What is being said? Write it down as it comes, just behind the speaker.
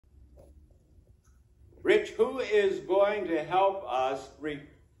Rich, who is going to help us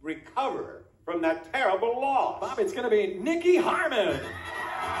recover from that terrible loss? Bob, it's going to be Nikki Harmon.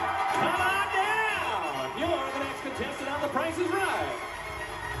 Come on down. You're the next contestant on The Price is Right.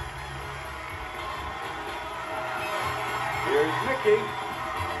 Here's Nikki.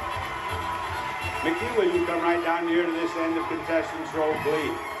 Mickey, will you come right down here to this end of contestants' row,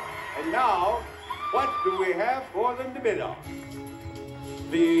 please? And now, what do we have for them to bid on?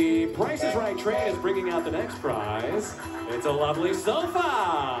 The Price is Right train is bringing out the next prize. It's a lovely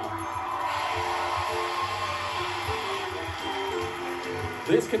sofa.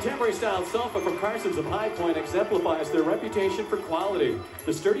 This contemporary-style sofa from Carson's of High Point exemplifies their reputation for quality.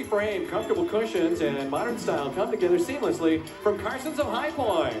 The sturdy frame, comfortable cushions, and modern style come together seamlessly from Carson's of High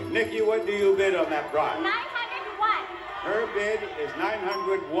Point. Nikki, what do you bid on that prize? $901. Her bid is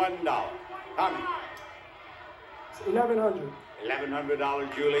 $901. Tommy? $1,100.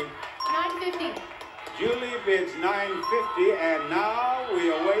 $1,100, Julie. $950. Julie bids $950, and now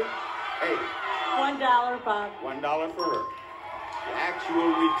we await, hey, $1, Bob. $1 for her. The actual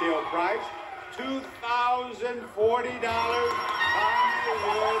retail price, $2,040. Tommy,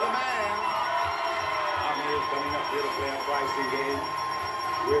 you're the man. Tommy is coming up here to play a pricing game.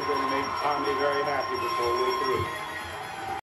 We're going to make Tommy very happy before we're through.